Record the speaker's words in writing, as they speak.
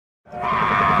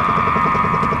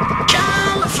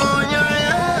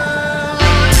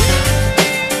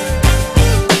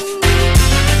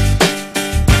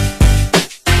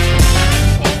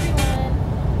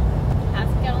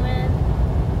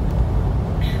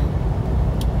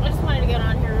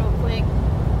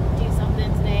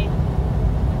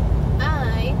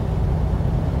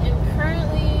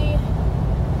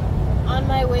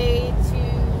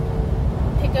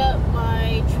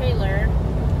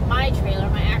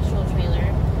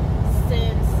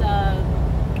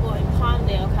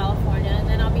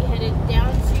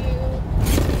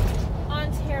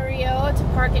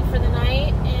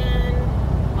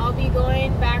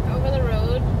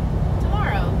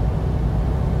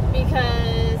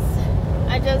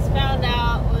just found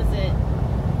out, was it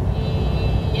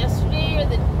yesterday or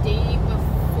the day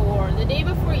before? The day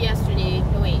before yesterday.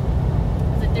 No, wait.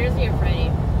 Was it Thursday or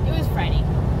Friday? It was Friday.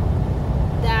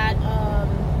 That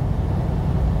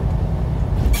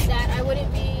I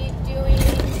wouldn't be doing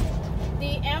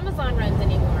the Amazon runs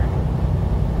anymore.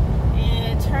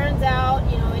 And it turns out,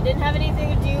 you know, it didn't have anything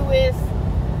to do with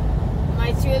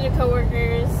my two other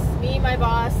coworkers, me, my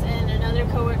boss, and another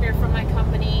coworker from my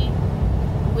company.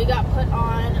 We got put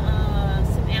on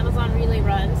some Amazon relay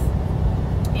runs,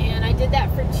 and I did that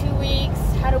for 2 weeks,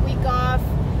 had a week off,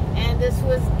 and this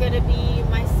was going to be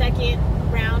my second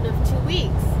round of 2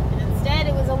 weeks, and instead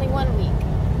it was only 1 week.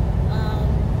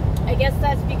 I guess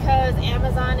that's because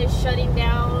Amazon is shutting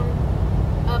down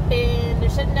they're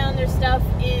shutting down their stuff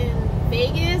in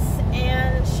Vegas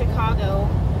and Chicago.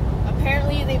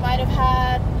 Apparently they might have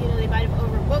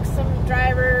overbooked some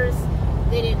drivers.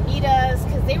 They didn't need us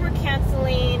because they were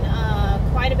canceling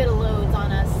quite a bit of loads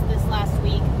on us this last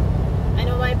week. I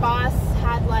know my boss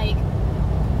had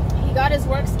he got his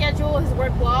work schedule, his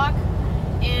work block,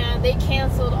 and they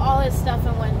canceled all his stuff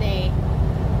in one day.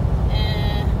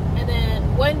 And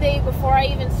then one day before I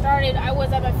even started, I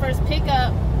was at my first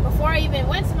pickup. Before I even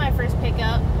went to my first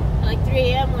pickup, at 3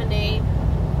 a.m. one day,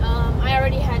 I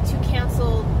already had 2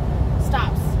 canceled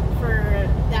stops for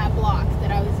that block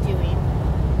that I was doing.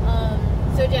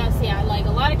 So just, yeah, a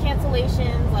lot of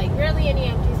cancellations, barely any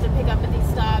empties to pick up at these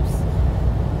stops.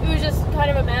 It was just kind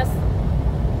of a mess.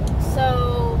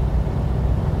 So,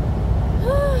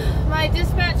 my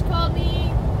dispatch called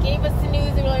me, gave us the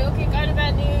news. They were like, okay, kind of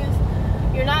bad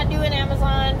news. You're not doing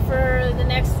Amazon for the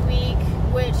next week,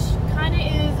 which kind of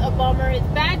is a bummer. It's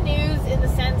bad news in the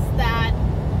sense that,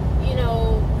 you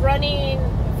know, running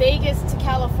Vegas to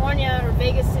California or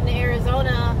Vegas into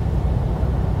Arizona,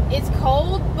 it's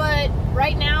cold, but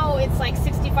right now it's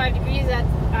 65 degrees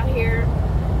out here.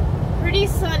 Pretty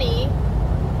sunny,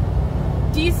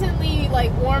 decently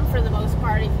warm for the most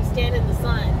part if you stand in the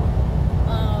sun.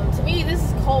 To me, this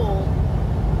is cold,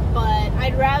 but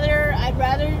I'd rather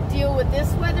deal with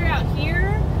this weather out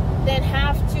here than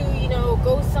have to, you know,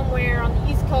 go somewhere on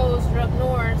the East Coast or up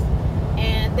north,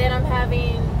 and then I'm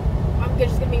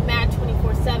just gonna be mad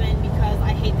 24/7 because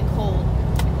I hate the cold.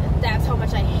 That's how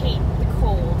much I hate the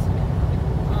cold.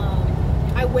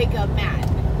 I wake up mad.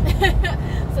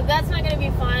 So that's not gonna be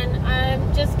fun.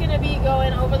 I'm just gonna be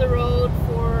going over the road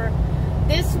for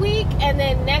this week, and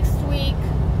then next week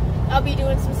I'll be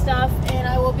doing some stuff, and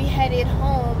I will be headed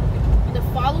home the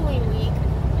following week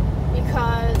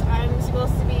because I'm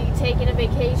supposed to be taking a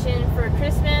vacation for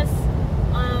Christmas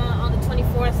on the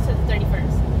 24th to the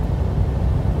 31st.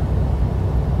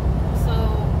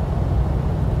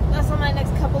 That's what my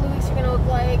next couple of weeks are going to look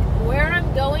like. Where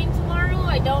I'm going tomorrow,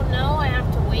 I don't know. I have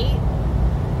to wait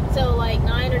till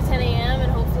 9 or 10 a.m.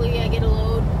 and hopefully I get a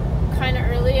load kind of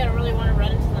early. I don't really want to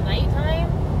run into the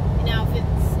nighttime. Now, if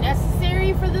it's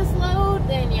necessary for this load,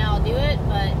 then yeah, I'll do it.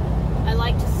 But I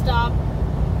like to stop.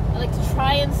 I like to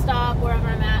try and stop wherever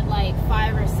I'm at,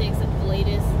 5 or 6 at the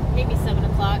latest, maybe 7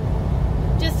 o'clock,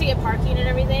 just to get parking and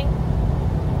everything.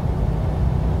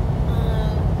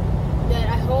 But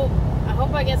I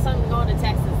hope I get something going to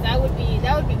Texas. That would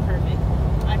be perfect.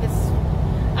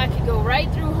 I could go right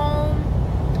through home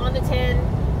on the 10.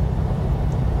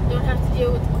 Don't have to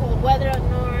deal with the cold weather up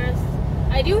north.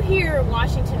 I do hear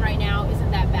Washington right now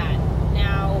isn't that bad.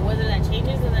 Now, whether that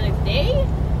changes in the next day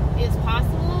is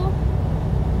possible.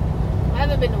 I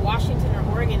haven't been to Washington or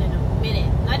Oregon in a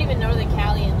minute. Not even Northern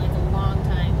Cali in a long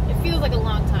time. It feels like a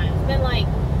long time. It's been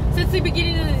since the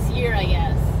beginning of this year, I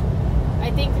guess. I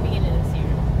think the beginning of this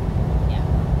year. Yeah.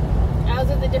 I was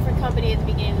with a different company at the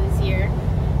beginning of this year.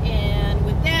 And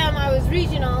with them, I was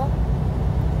regional.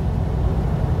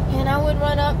 And I would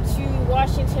run up to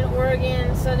Washington,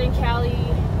 Oregon, Southern Cali,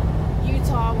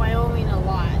 Utah, Wyoming a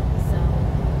lot. So,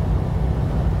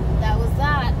 that was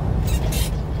that.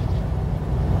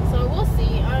 So, we'll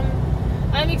see.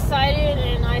 I'm excited,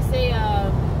 and I say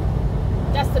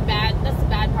that's the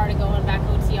bad part of going back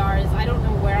OTR is I don't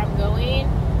know where I'm going,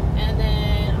 and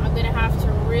then I'm going to have to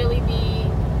really be,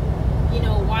 you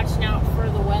know, watching out for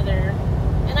the weather.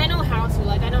 And I know how to.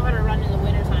 I know how to run in the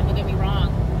wintertime, don't get me wrong.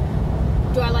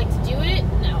 Do I like to do it?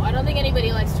 No, I don't think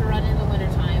anybody likes to run in the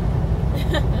wintertime.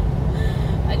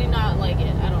 I do not like it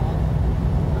at all.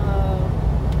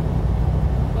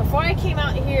 Before I came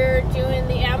out here doing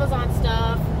the Amazon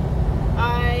stuff,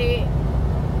 I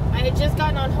had just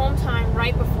gotten on home time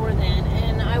right before then,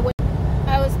 and I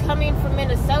was coming from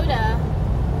Minnesota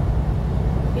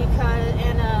because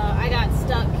I got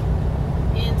stuck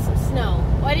in some snow.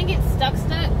 Well, I didn't get stuck,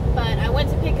 but I went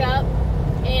to pick up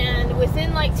And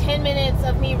within like 10 minutes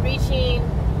of me reaching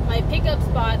my pickup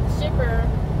spot, the shipper,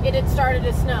 it had started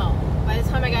to snow. By the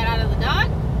time I got out of the dock,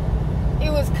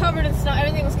 it was covered in snow.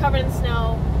 Everything was covered in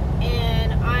snow,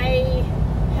 and I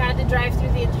had to drive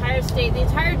through the entire state. The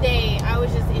entire day, I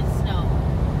was just in snow.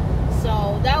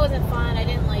 So that wasn't fun. I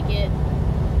didn't like it,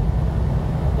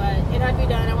 but it had to be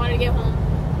done. I wanted to get home,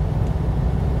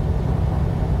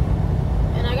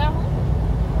 and I got home.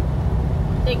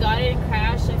 Thank God it didn't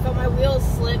crash. I felt my wheels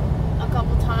slip a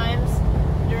couple times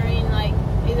during like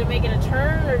either making a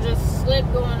turn or just slip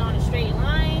going on a straight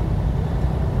line.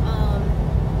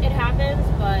 It happens,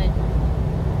 but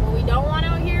what we don't want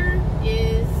out here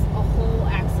is a whole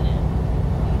accident.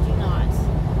 We do not.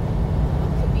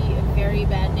 It could be a very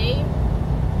bad day.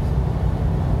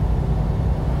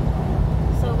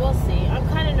 So we'll see. I'm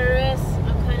kind of nervous.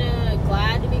 I'm kind of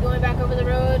glad to be going back over the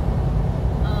road.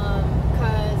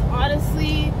 Because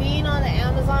honestly, being on the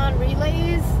Amazon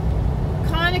relays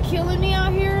kind of killing me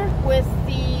out here with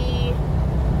the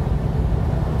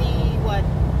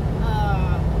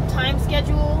time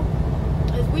schedule.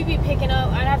 As we be picking up,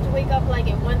 I'd have to wake up like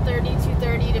at 1:30,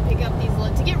 2:30 to pick up these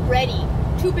loads, to get ready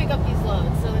to pick up these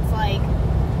loads. So it's like,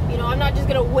 you know, I'm not just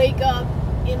gonna wake up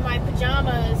in my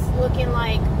pajamas looking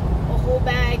like a whole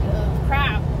bag of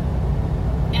crap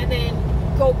and then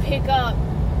go pick up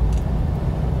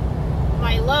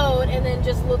my load and then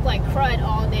just look like crud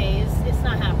all day. It's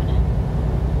not happening.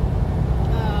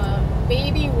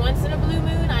 Maybe once in a blue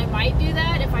moon I might do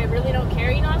that if I really don't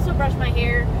care. You know, I also brush my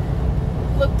hair,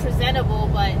 look presentable,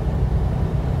 but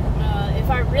if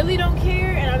I really don't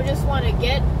care and I just want to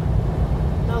get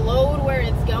the load where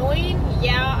it's going,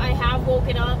 yeah, I have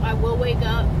woken up. I will wake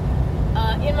up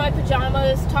in my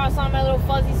pajamas, toss on my little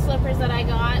fuzzy slippers that I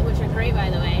got, which are great by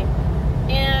the way,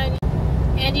 and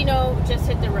you know, just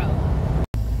hit the road.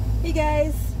 Hey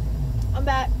guys, I'm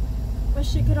back. My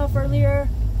shit cut off earlier.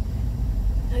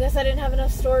 I guess I didn't have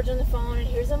enough storage on the phone, and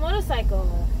here's a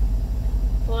motorcycle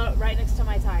pull up right next to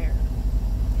my tire.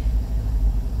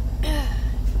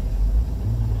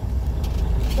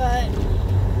 But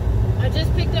I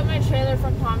just picked up my trailer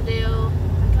from Palmdale,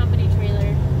 my company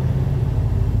trailer,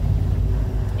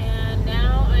 and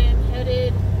now I am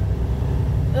headed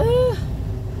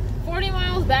 40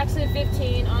 miles back to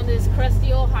 15 on this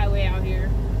crusty old highway out here,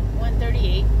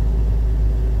 138,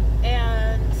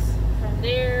 and from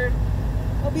there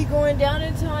I'll be going down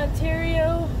into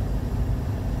Ontario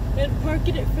and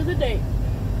parking it for the day.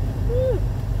 Woo.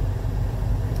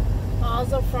 Oh,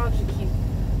 those frogs are cute.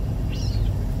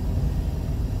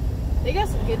 They got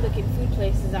some good looking food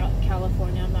places out in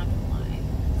California, I'm not gonna lie.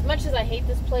 As much as I hate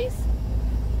this place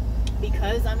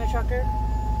because I'm a trucker,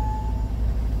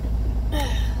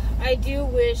 I do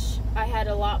wish I had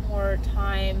a lot more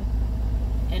time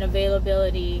and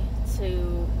availability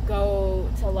to go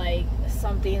to like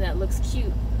something that looks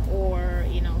cute, or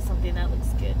you know, something that looks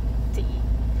good to eat.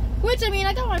 Which, I mean,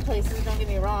 I got my places, don't get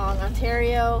me wrong.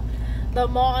 Ontario, the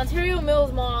mall, Ontario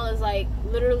Mills Mall is like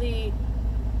literally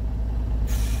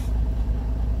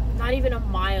not even a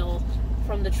mile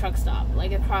from the truck stop,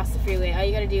 like across the freeway. All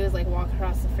you gotta do is like walk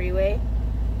across the freeway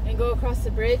and go across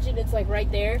the bridge, and it's like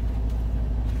right there.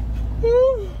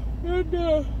 And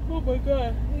oh my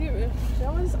god, should I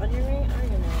want this onion ring? I don't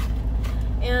even know.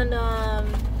 And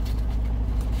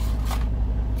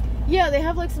yeah, they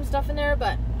have like some stuff in there,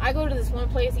 but I go to this one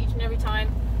place each and every time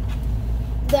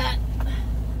that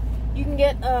you can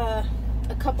get a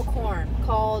cup of corn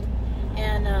called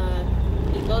an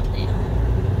elote.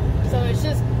 So it's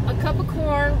just a cup of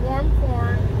corn, warm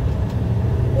corn,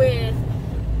 with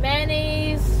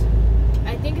mayonnaise,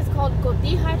 I think it's called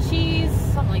cotija cheese,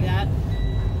 something like that,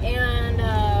 and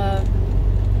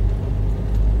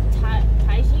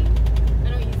tajin. I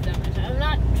don't use that much. I'm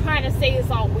not trying to say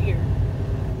this all weird.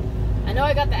 I know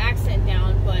I got the accent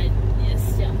down, but yeah,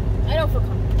 still, I don't feel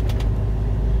comfortable.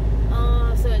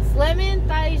 So it's lemon,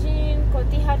 tajin,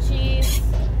 cotija cheese,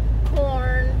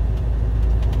 corn,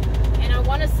 and I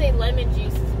want to say lemon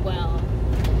juice as well.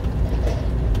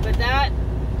 But that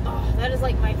is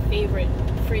like my favorite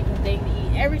freaking thing to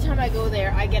eat. Every time I go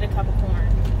there, I get a cup of corn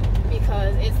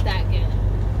because it's that good.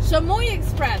 Chamoy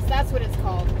Express, that's what it's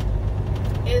called.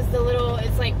 Is the little,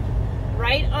 it's like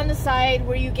right on the side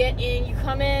where you get in. You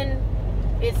come in.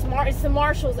 It's the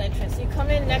Marshall's entrance. You come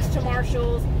in next to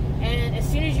Marshall's, and as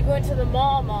soon as you go into the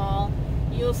mall,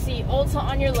 you'll see Ulta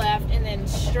on your left, and then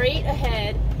straight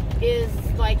ahead is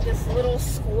like this little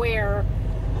square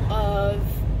of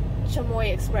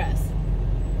Chamoy Express.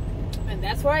 And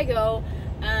that's where I go.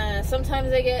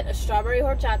 Sometimes I get a strawberry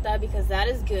horchata because that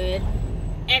is good,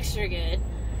 extra good.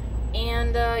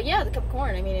 And yeah, the cup of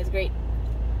corn, I mean, it's great.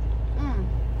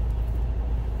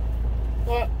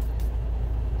 But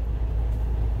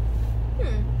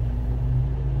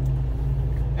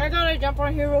I thought I'd jump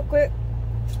on here real quick,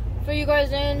 fill you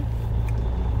guys in.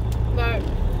 But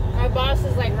my boss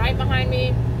is like right behind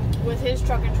me with his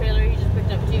truck and trailer. He just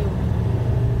picked up too.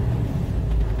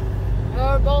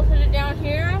 We're both headed down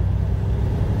here.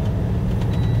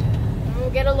 And we'll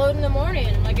get a load in the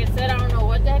morning. Like I said, I don't know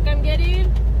what the heck I'm getting.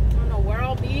 I don't know where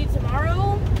I'll be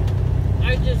tomorrow.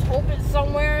 I just hope it's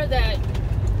somewhere that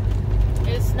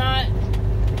it's not,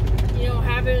 you know,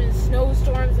 having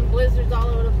snowstorms and blizzards all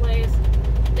over the place.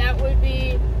 That would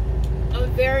be a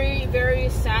very, very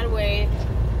sad way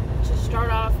to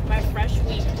start off my fresh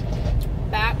week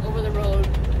back over the road.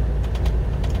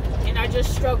 And I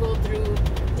just struggled through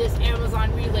this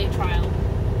Amazon relay trial,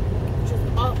 which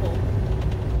is awful.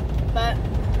 But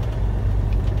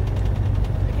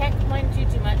I can't complain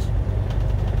too much.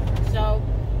 So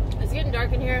it's getting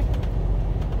dark in here,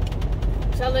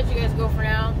 so I'll let you guys go for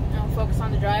now. I'll focus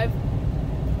on the drive,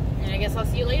 and I guess I'll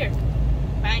see you later.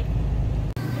 Bye.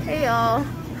 Hey y'all,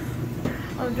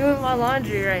 I'm doing my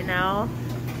laundry right now.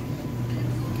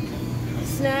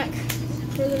 Snack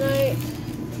for the night.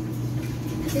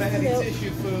 Fatty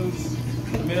tissue foods,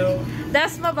 milk.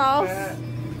 That's my boss. Fat,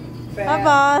 My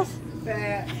boss.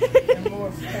 Fat, and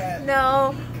more fat.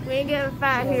 No, we ain't getting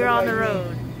fat here on the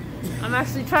road. I'm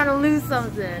actually trying to lose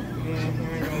something. I ain't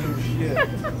gonna lose shit.